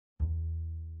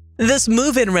This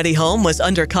move-in ready home was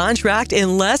under contract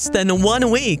in less than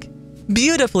 1 week.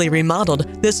 Beautifully remodeled,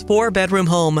 this 4-bedroom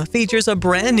home features a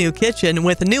brand new kitchen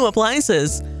with new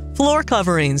appliances, floor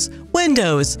coverings,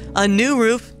 windows, a new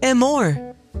roof, and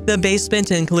more. The basement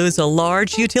includes a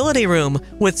large utility room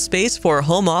with space for a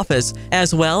home office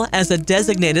as well as a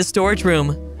designated storage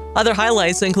room. Other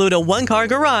highlights include a 1-car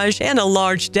garage and a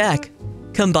large deck.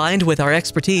 Combined with our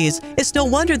expertise, it's no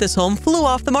wonder this home flew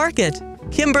off the market.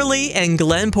 Kimberly and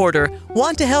Glenn Porter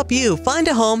want to help you find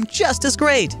a home just as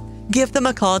great. Give them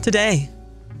a call today.